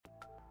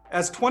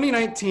As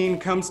 2019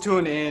 comes to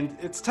an end,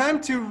 it's time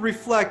to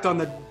reflect on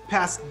the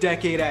past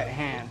decade at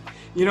hand.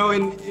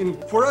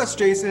 And for us,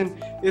 Jason,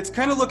 it's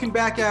kind of looking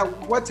back at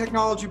what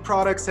technology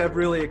products have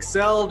really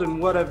excelled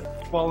and what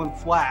have fallen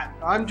flat.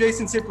 I'm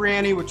Jason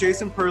Cipriani with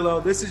Jason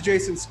Perlow. This is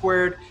Jason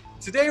Squared.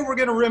 Today, we're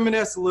going to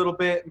reminisce a little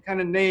bit and kind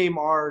of name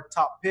our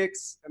top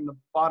picks and the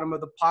bottom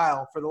of the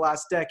pile for the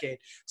last decade.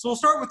 So we'll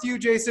start with you,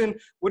 Jason.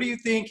 What do you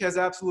think has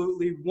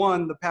absolutely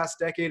won the past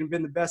decade and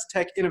been the best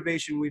tech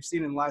innovation we've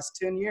seen in the last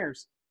 10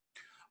 years?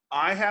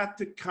 I have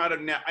to kind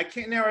of I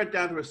can't narrow it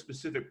down to a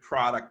specific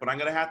product, but I'm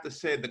going to have to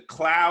say the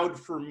cloud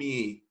for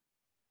me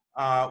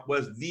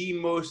was the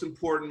most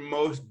important,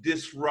 most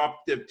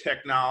disruptive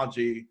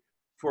technology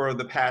for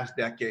the past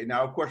decade.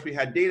 Now, of course, we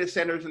had data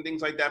centers and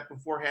things like that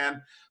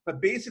beforehand,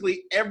 but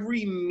basically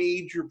every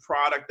major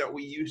product that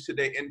we use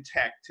today in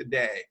tech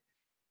today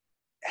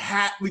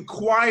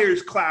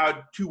requires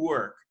cloud to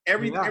work.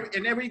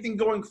 And everything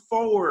going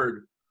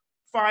forward,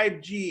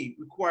 5G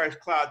requires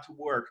cloud to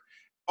work.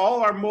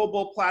 All our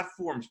mobile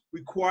platforms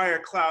require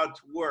cloud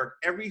to work.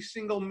 Every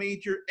single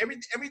major,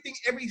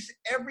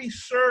 every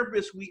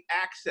service we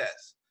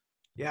access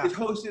is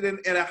hosted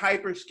in a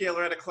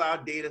hyperscaler at a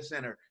cloud data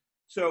center.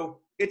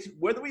 So it's,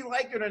 whether we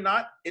like it or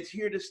not, it's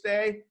here to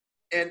stay,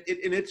 and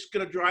it's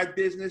going to drive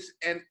business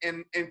and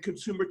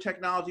consumer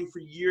technology for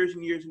years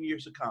and years and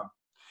years to come.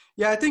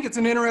 Yeah, I think it's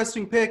an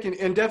interesting pick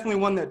and definitely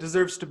one that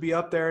deserves to be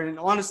up there. And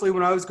honestly,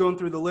 when I was going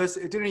through the list,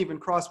 it didn't even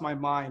cross my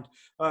mind.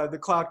 The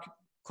cloud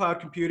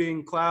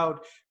computing, cloud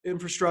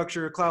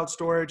infrastructure, cloud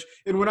storage.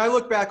 And when I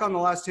look back on the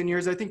last 10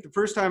 years, I think the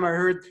first time I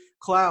heard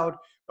cloud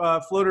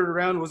floated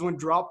around was when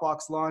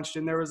Dropbox launched,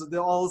 and there was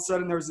all of a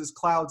sudden there was this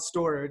cloud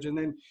storage. And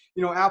then,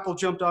 Apple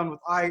jumped on with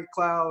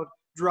iCloud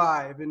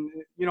Drive and,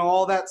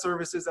 all that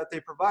services that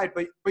they provide.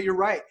 But you're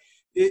right.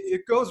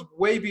 It goes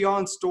way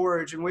beyond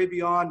storage and way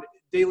beyond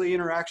daily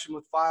interaction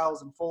with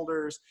files and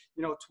folders.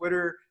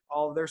 Twitter,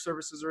 all of their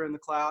services are in the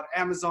cloud.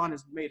 Amazon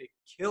has made a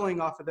killing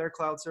off of their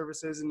cloud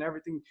services and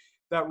everything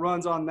that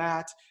runs on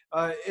that.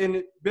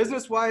 And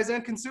business-wise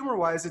and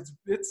consumer-wise,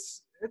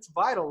 it's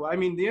vital. I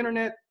mean, the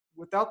internet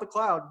without the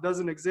cloud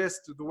doesn't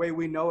exist the way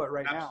we know it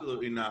right now.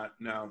 Absolutely not.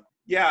 No.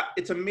 Yeah,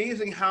 it's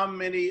amazing how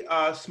many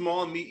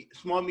small,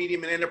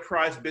 medium, and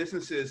enterprise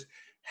businesses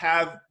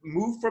have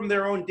moved from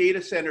their own data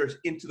centers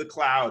into the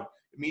cloud.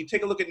 I mean, you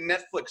take a look at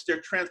Netflix.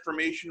 Their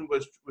transformation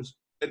was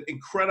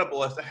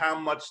incredible as to how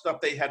much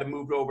stuff they had to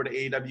move over to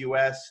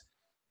AWS.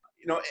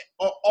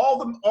 All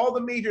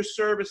the major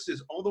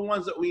services, all the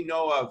ones that we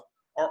know of,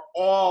 are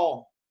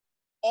all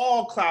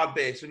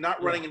cloud-based and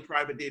not running in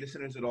private data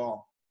centers at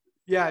all.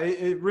 Yeah,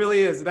 it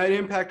really is. That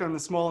impact on the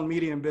small and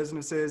medium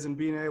businesses and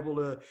being able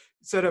to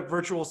set up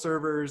virtual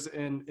servers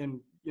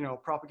and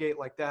propagate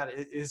like that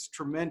is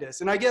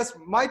tremendous. And I guess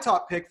my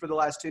top pick for the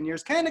last 10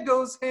 years kind of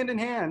goes hand in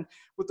hand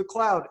with the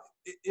cloud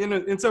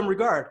in some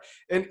regard,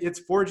 and it's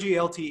 4G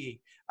LTE.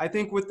 I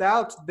think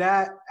without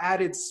that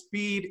added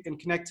speed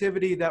and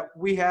connectivity that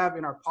we have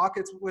in our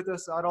pockets with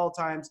us at all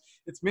times,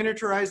 it's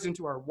miniaturized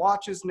into our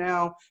watches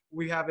now.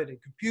 We have it in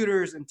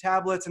computers and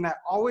tablets, and that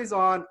always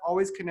on,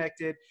 always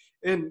connected.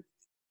 And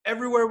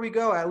everywhere we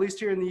go, at least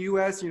here in the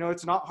US,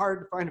 it's not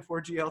hard to find a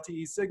 4G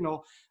LTE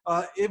signal.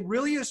 It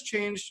really has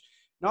changed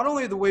not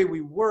only the way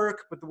we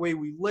work, but the way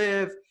we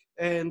live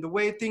and the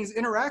way things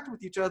interact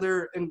with each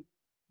other. And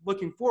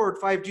looking forward,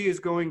 5G is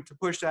going to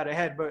push that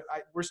ahead, but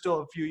we're still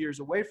a few years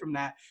away from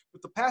that.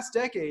 But the past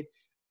decade,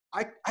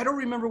 I don't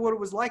remember what it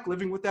was like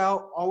living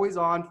without always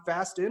on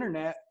fast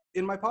internet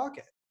in my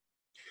pocket.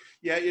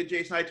 Yeah,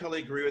 Jason, I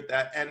totally agree with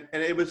that. And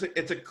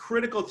it's a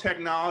critical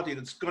technology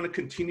that's going to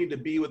continue to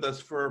be with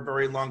us for a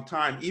very long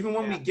time, even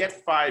when we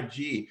get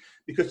 5G,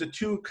 because the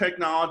two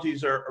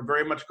technologies are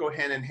very much go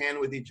hand in hand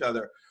with each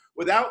other.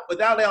 Without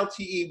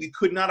LTE, we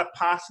could not have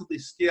possibly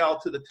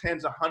scaled to the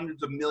tens of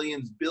hundreds of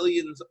millions,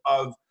 billions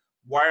of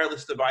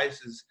wireless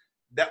devices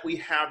that we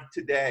have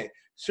today.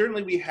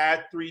 Certainly we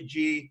had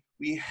 3G,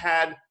 we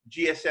had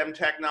GSM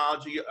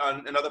technology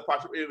and other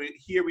parts.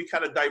 Here we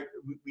kind of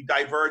we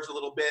diverged a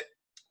little bit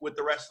with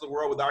the rest of the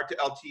world with our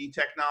LTE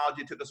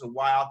technology. It took us a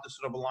while to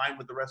sort of align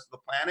with the rest of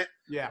the planet.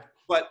 Yeah.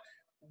 But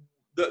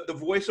the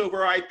voice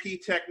over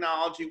IP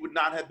technology would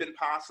not have been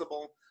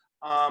possible.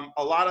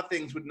 A lot of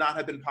things would not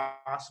have been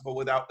possible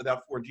without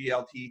 4G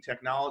LTE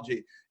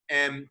technology.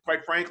 And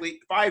quite frankly,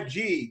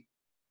 5G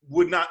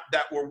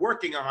that we're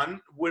working on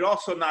would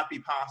also not be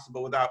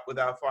possible without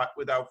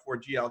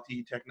 4G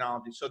LTE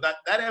technology. So that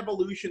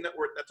evolution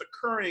that's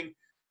occurring,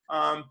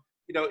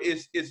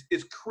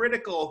 is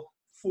critical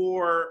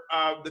for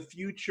the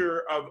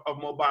future of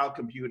mobile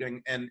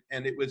computing, and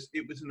it was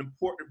an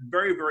important,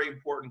 very, very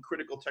important,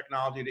 critical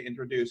technology to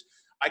introduce.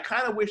 I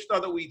kind of wish, though,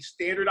 that we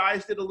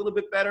standardized it a little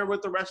bit better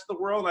with the rest of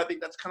the world. I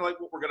think that's kind of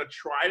like what we're going to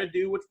try to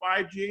do with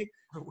 5G.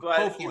 But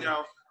Hopefully.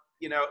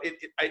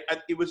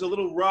 It was a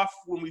little rough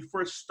when we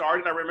first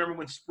started. I remember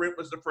when Sprint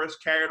was the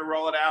first carrier to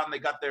roll it out, and they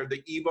got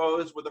the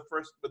EVOs were the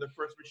first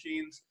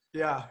machines.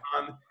 Yeah.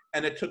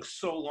 And it took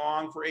so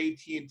long for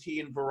AT&T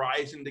and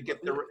Verizon to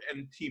get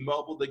and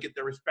T-Mobile to get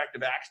their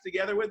respective acts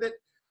together with it.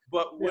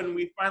 But when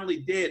we finally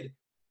did,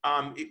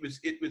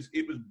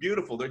 it was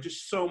beautiful. There are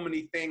just so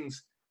many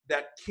things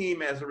that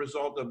came as a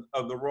result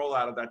of the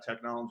rollout of that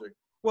technology.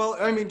 Well,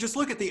 I mean, just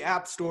look at the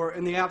App Store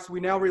and the apps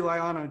we now rely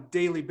on a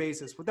daily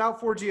basis.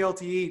 Without 4G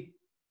LTE,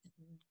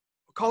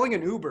 calling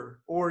an Uber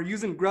or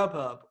using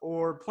Grubhub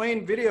or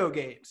playing video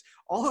games,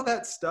 all of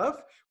that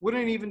stuff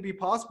wouldn't even be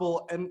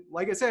possible. And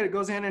like I said, it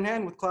goes hand in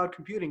hand with cloud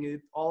computing.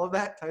 All of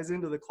that ties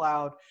into the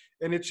cloud,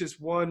 and it's just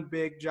one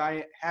big,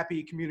 giant,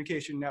 happy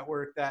communication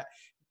network that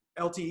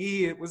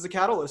LTE was the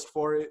catalyst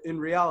for it in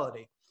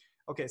reality.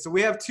 Okay, so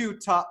we have 2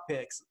 top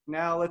picks.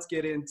 Now let's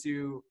get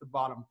into the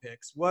bottom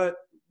picks. What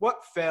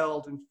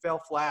failed and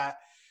fell flat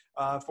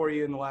for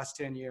you in the last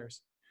 10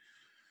 years?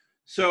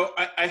 So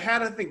I had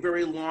to think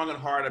very long and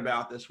hard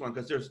about this one,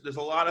 because there's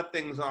a lot of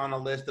things on a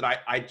list that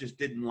I just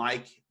didn't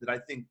like, that I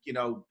think,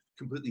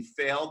 completely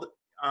failed.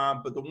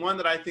 But the one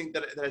that I think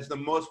that has the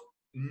most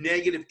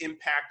negative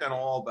impact on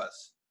all of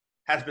us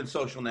has been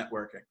social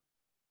networking.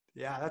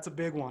 Yeah, that's a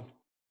big one.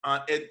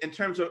 In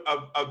terms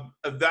of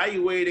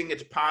evaluating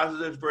its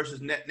positives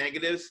versus net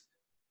negatives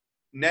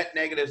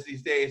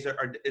these days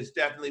is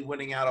definitely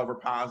winning out over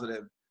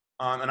positive.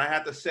 And I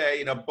have to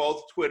say,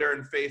 both Twitter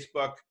and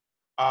Facebook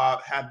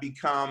have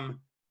become,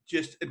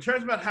 just in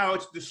terms of how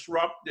it's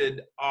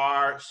disrupted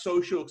our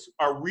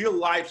real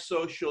life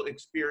social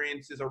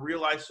experiences, our real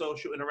life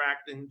social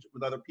interactions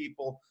with other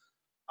people.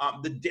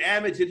 The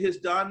damage it has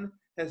done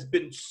has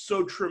been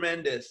so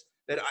tremendous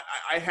that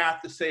I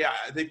have to say,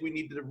 I think we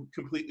need to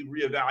completely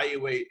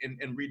reevaluate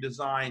and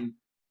redesign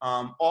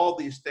all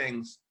these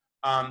things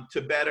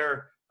to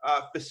better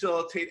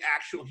facilitate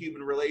actual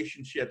human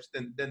relationships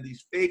than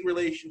these fake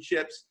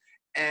relationships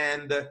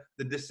and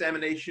the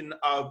dissemination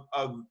of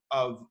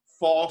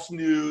false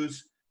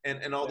news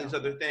and all these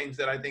other things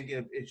that I think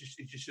it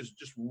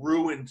just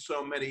ruined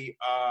so many.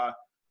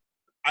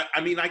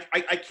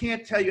 I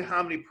can't tell you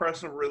how many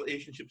personal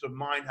relationships of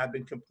mine have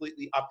been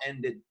completely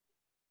upended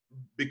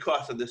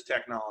because of this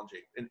technology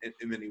in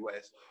many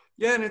ways.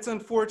 Yeah, and it's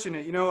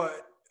unfortunate.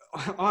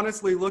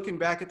 Honestly, looking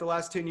back at the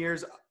last 10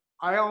 years,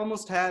 I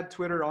almost had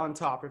Twitter on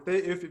top.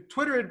 If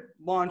Twitter had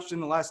launched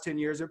in the last 10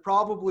 years, it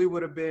probably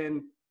would have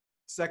been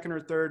second or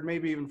third,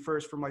 maybe even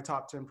first for my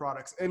top 10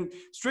 products. And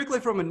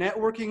strictly from a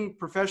networking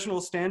professional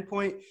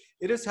standpoint,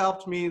 it has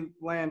helped me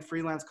land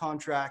freelance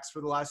contracts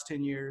for the last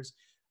 10 years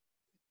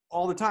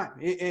all the time.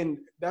 And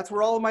that's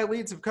where all of my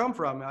leads have come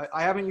from.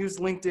 I haven't used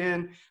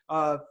LinkedIn.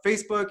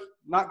 Facebook,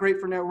 not great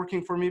for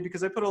networking for me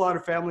because I put a lot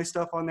of family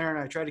stuff on there and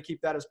I try to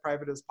keep that as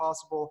private as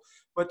possible.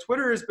 But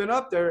Twitter has been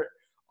up there,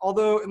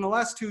 although in the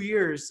last 3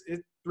 years,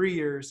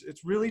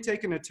 it's really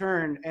taken a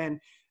turn, and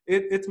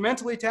it's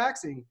mentally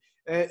taxing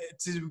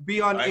to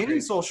be on any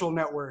social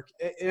network.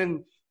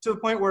 And to the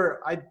point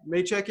where I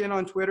may check in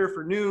on Twitter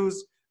for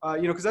news,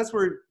 because that's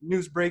where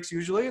news breaks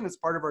usually, and it's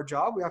part of our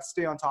job. We have to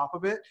stay on top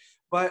of it.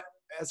 But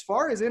as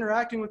far as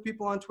interacting with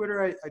people on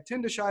Twitter, I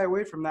tend to shy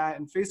away from that,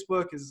 and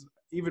Facebook is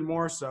even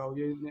more so.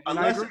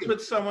 Unless it's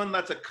with someone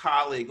that's a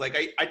colleague.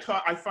 Like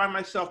I find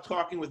myself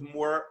talking with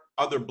more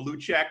other blue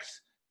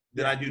checks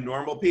than I do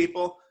normal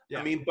people.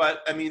 Yeah.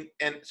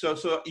 And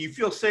so you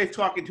feel safe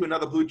talking to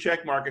another blue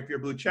check mark if you're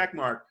a blue check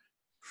mark,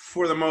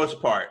 for the most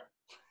part.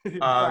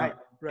 Right.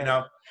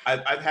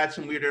 I've had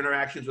some weird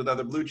interactions with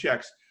other blue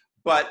checks,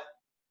 but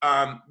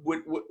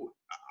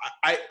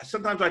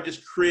sometimes I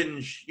just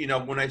cringe,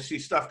 when I see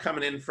stuff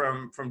coming in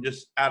from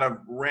just out of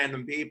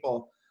random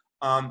people.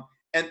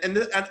 And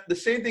the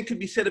same thing could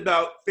be said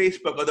about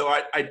Facebook, although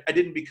I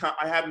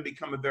haven't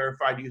become a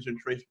verified user in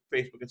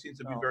Facebook. It seems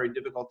to be very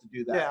difficult to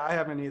do that. Yeah, I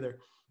haven't either.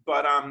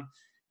 But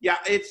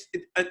it's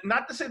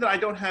not to say that I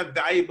don't have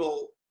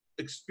valuable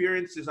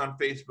experiences on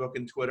Facebook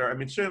and Twitter. I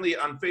mean, certainly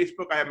on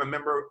Facebook, I am a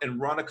member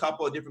and run a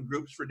couple of different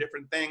groups for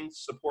different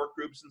things, support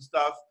groups and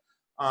stuff.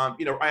 I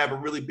have a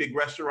really big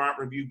restaurant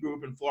review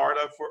group in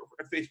Florida for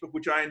Facebook,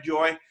 which I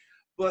enjoy.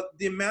 But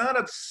the amount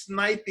of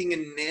sniping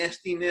and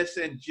nastiness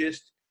and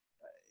just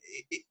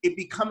it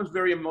becomes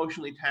very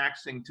emotionally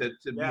taxing to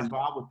be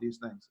involved with these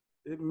things.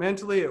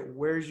 Mentally, it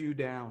wears you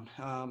down.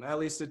 At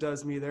least it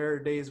does me. There are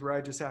days where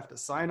I just have to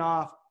sign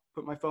off,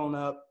 put my phone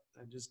up,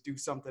 and just do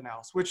something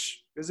else,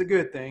 which is a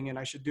good thing, and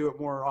I should do it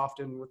more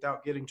often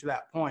without getting to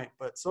that point.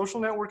 But social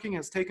networking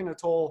has taken a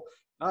toll,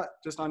 not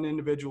just on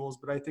individuals,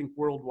 but I think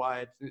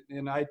worldwide.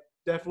 And I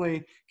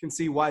definitely can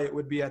see why it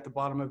would be at the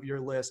bottom of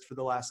your list for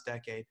the last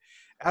decade.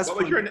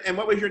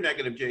 What was your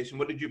negative, Jason?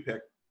 What did you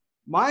pick?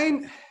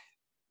 Mine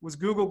was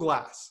Google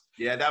Glass.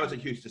 Yeah, that was a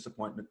huge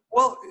disappointment.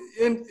 Well,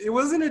 and it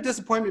wasn't a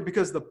disappointment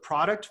because the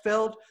product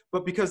failed,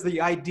 but because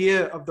the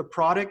idea of the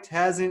product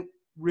hasn't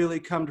really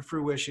come to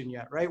fruition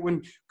yet, right?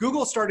 When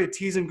Google started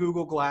teasing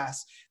Google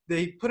Glass,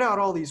 they put out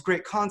all these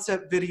great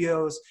concept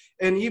videos,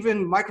 and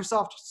even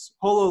Microsoft's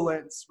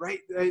HoloLens, right?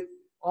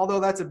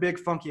 Although that's a big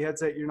funky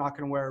headset you're not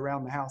going to wear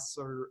around the house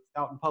or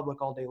out in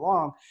public all day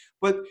long.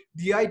 But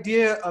the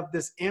idea of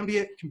this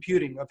ambient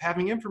computing, of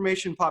having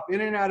information pop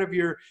in and out of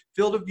your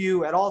field of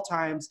view at all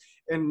times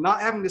and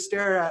not having to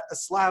stare at a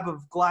slab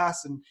of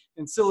glass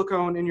and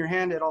silicone in your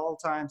hand at all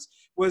times,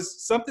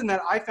 was something that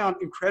I found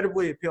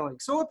incredibly appealing.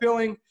 So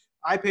appealing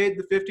I paid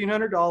the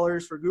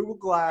 $1,500 for Google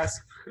Glass.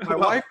 My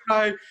Well, wife and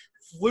I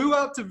flew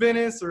out to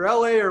Venice or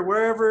LA or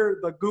wherever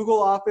the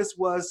Google office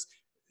was,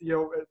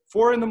 at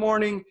 4 in the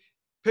morning,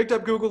 picked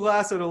up Google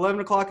Glass at 11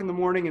 o'clock in the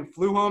morning and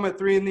flew home at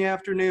 3 in the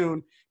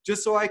afternoon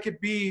just so I could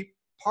be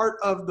part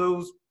of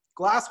those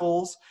glass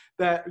holes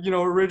that,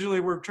 originally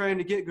were trying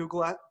to get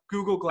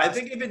Google Glass. I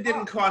think if it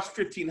didn't cost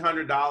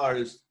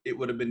 $1,500, it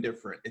would have been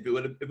different. If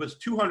it was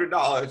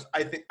 $200,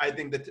 I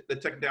think that the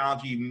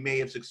technology may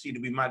have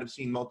succeeded. We might have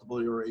seen multiple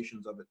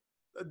iterations of it.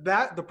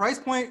 The price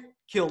point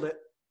killed it,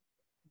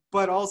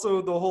 but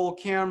also the whole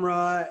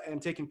camera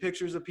and taking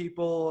pictures of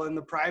people and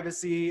the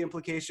privacy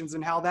implications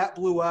and how that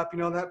blew up.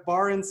 That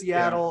bar in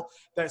Seattle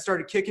that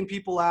started kicking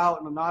people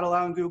out and not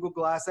allowing Google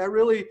Glass, that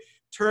really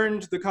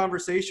turned the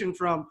conversation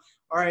from,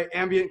 all right,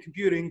 ambient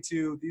computing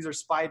to these are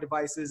spy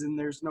devices and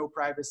there's no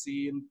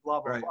privacy and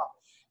blah, blah,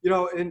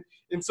 blah. And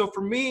so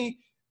for me,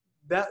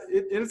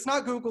 it's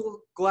not Google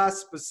Glass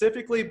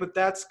specifically, but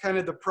that's kind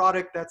of the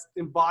product that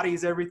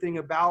embodies everything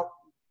about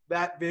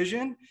that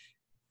vision.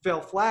 Fell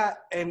flat,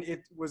 and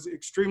it was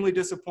extremely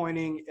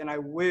disappointing. And I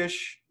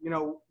wish,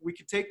 we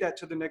could take that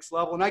to the next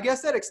level. And I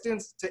guess that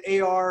extends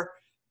to AR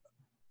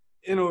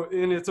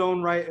in its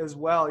own right as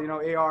well.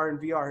 AR and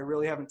VR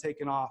really haven't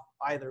taken off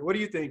either. What do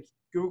you think?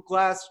 Google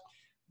Glass,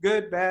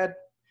 good, bad?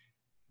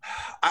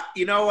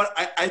 You know what?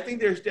 I think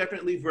there's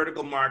definitely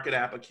vertical market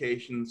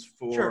applications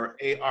for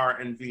AR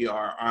and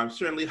VR.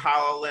 Certainly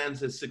HoloLens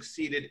has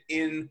succeeded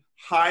in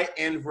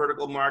high-end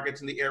vertical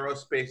markets in the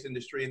aerospace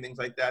industry and things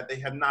like that. They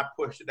have not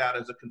pushed it out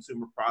as a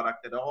consumer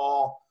product at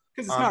all.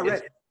 Because it's not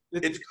ready.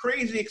 It's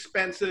crazy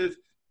expensive.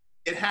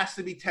 It has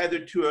to be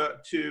tethered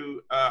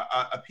to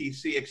a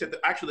PC, except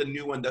that actually the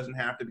new one doesn't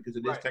have to because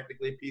it is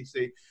technically a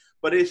PC.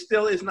 But it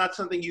still is not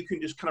something you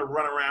can just kind of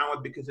run around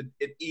with because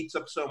it eats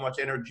up so much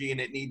energy and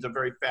it needs a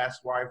very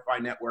fast Wi-Fi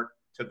network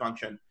to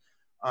function.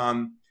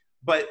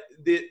 But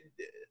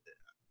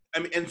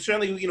and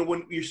certainly,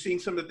 when you're seeing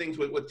some of the things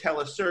with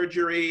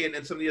telesurgery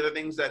and some of the other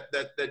things that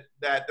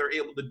they're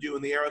able to do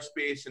in the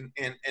aerospace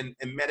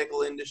and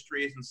medical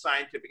industries and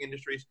scientific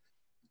industries,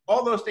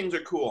 all those things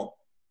are cool.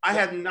 I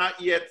have not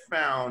yet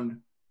found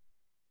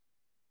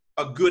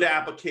a good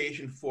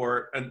application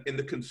for in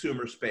the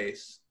consumer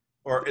space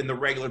or in the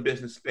regular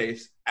business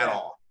space at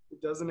all.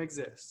 It doesn't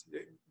exist.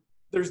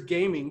 There's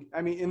gaming.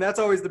 And that's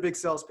always the big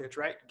sales pitch,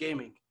 right?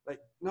 Gaming. Like,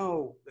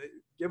 no,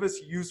 give us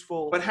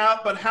useful. But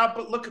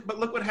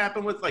look what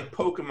happened with like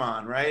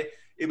Pokemon, right?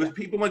 It was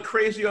people went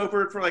crazy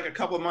over it for like a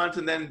couple of months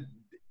and then,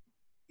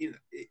 it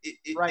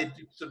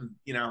sort of,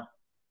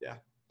 Yeah.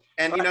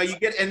 And you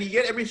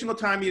get every single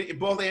time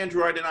both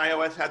Android and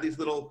iOS have these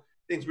little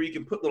things where you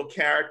can put little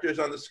characters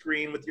on the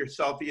screen with your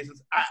selfies.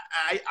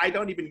 I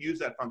don't even use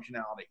that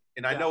functionality,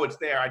 and I know it's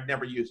there. I'd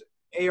never use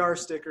it. AR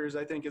stickers,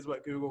 I think, is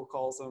what Google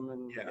calls them,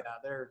 and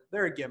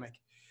they're a gimmick.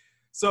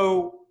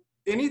 So,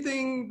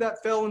 anything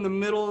that fell in the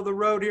middle of the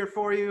road here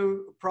for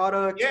you,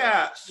 product?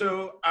 Yeah.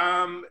 So,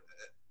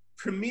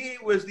 for me,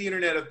 it was the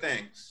Internet of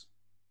Things.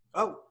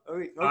 Oh,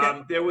 okay.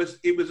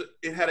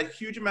 It had a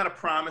huge amount of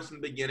promise in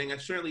the beginning. And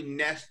certainly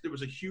Nest, there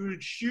was a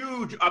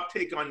huge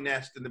uptake on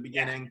Nest in the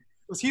beginning. It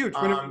was huge.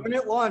 When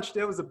it launched,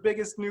 it was the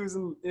biggest news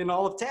in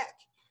all of tech.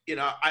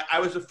 I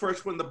was the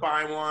first one to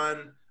buy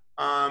one.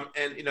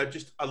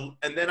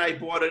 And then I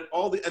bought it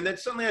and then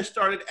suddenly I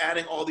started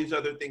adding all these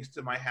other things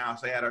to my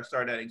house. I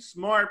started adding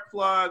smart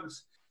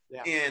plugs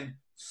and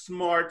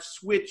smart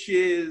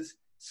switches,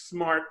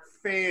 smart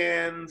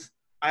fans.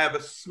 I have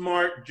a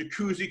smart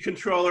jacuzzi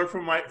controller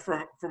for my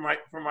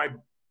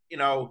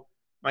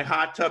my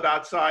hot tub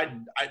outside.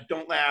 I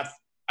don't laugh.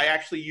 I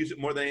actually use it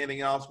more than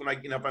anything else. When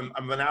if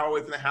I'm an hour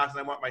away from the house and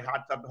I want my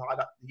hot tub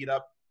to heat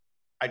up,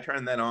 I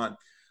turn that on.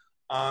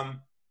 And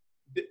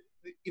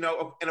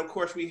of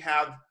course we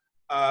have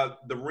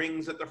the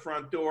rings at the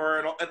front door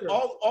and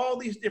all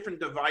these different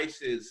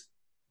devices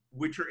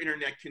which are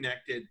internet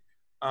connected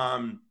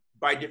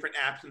by different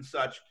apps and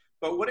such.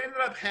 But what ended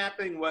up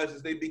happening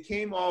was they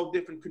became all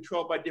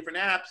controlled by different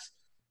apps.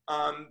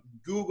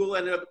 Google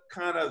ended up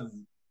kind of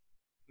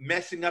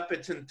messing up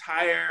its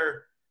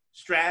entire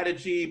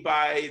strategy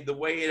by the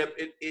way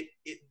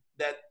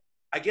that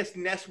I guess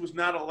Nest was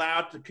not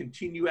allowed to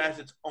continue as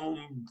its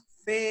own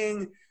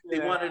thing. They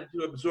wanted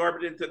to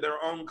absorb it into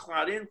their own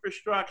cloud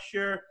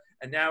infrastructure,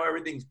 and now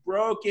everything's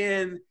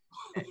broken.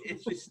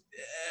 It's just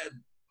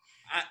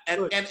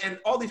and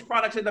all these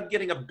products end up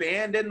getting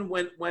abandoned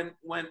when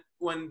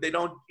they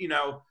don't.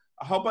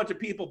 A whole bunch of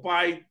people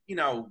buy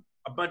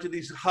a bunch of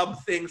these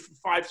hub things for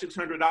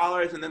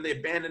 $500-600, and then they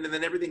abandon, and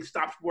then everything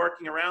stops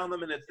working around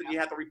them, and you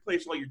have to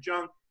replace all your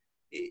junk.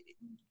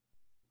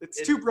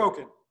 It's too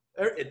broken.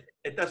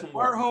 It doesn't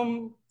work. Smart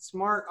home,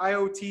 smart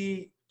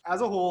IoT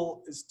as a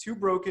whole is too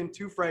broken,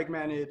 too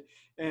fragmented,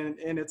 and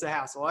it's a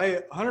hassle.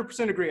 I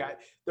 100% agree.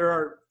 There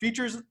are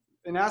features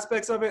and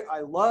aspects of it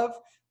I love.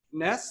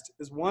 Nest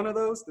is one of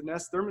those. The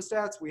Nest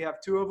thermostats, we have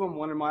two of them,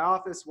 one in my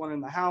office, one in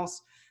the house.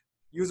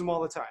 Use them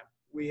all the time.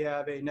 We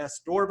have a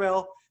Nest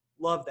doorbell.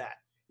 Love that.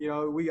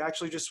 We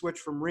actually just switched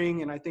from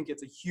Ring, and I think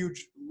it's a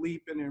huge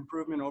leap and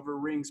improvement over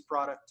Ring's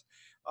product.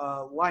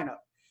 lineup.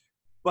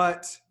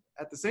 But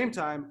at the same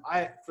time,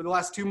 for the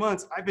last 2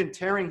 months, I've been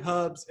tearing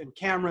hubs and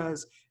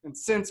cameras and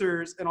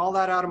sensors and all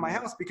that out of my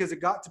house because it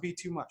got to be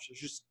too much. There's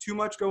just too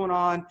much going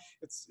on.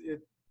 You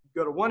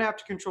go to one app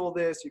to control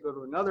this, you go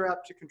to another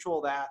app to control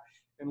that.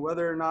 And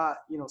whether or not,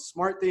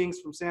 SmartThings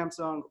from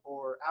Samsung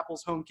or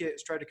Apple's HomeKit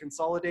is trying to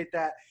consolidate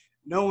that,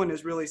 no one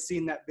has really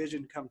seen that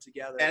vision come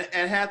together.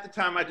 And half the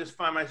time I just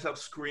find myself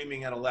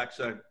screaming at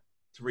Alexa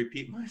to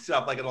repeat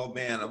myself like an old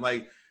man. I'm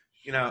like,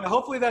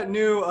 hopefully that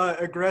new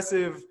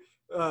aggressive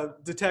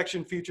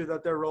detection feature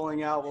that they're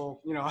rolling out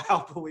will,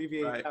 help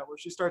alleviate that, where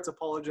she starts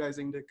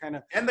apologizing to kind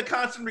of. And the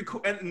constant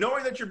and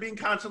knowing that you're being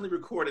constantly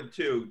recorded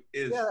too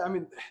is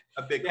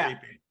a big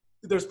creepy.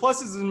 There's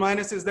pluses and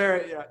minuses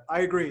there. Yeah, I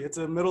agree. It's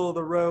a middle of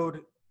the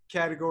road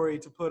category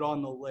to put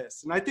on the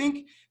list. And I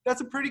think that's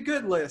a pretty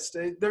good list.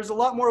 There's a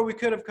lot more we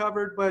could have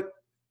covered, but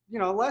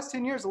the last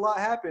 10 years, a lot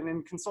happened,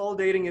 and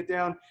consolidating it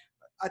down,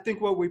 I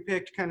think what we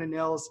picked kind of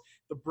nails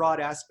the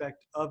broad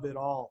aspect of it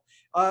all.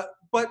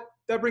 But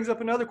that brings up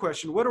another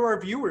question. What do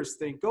our viewers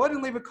think? Go ahead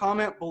and leave a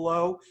comment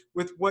below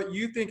with what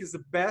you think is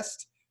the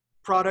best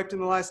product in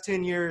the last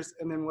 10 years,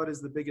 and then what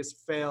is the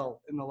biggest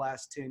fail in the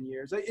last 10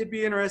 years. It'd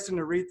be interesting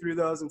to read through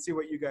those and see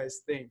what you guys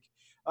think.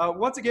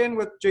 Once again,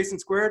 with Jason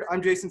Squared,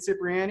 I'm Jason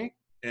Cipriani.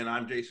 And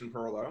I'm Jason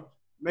Perlow.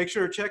 Make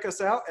sure to check us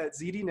out at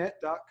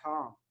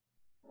zdnet.com.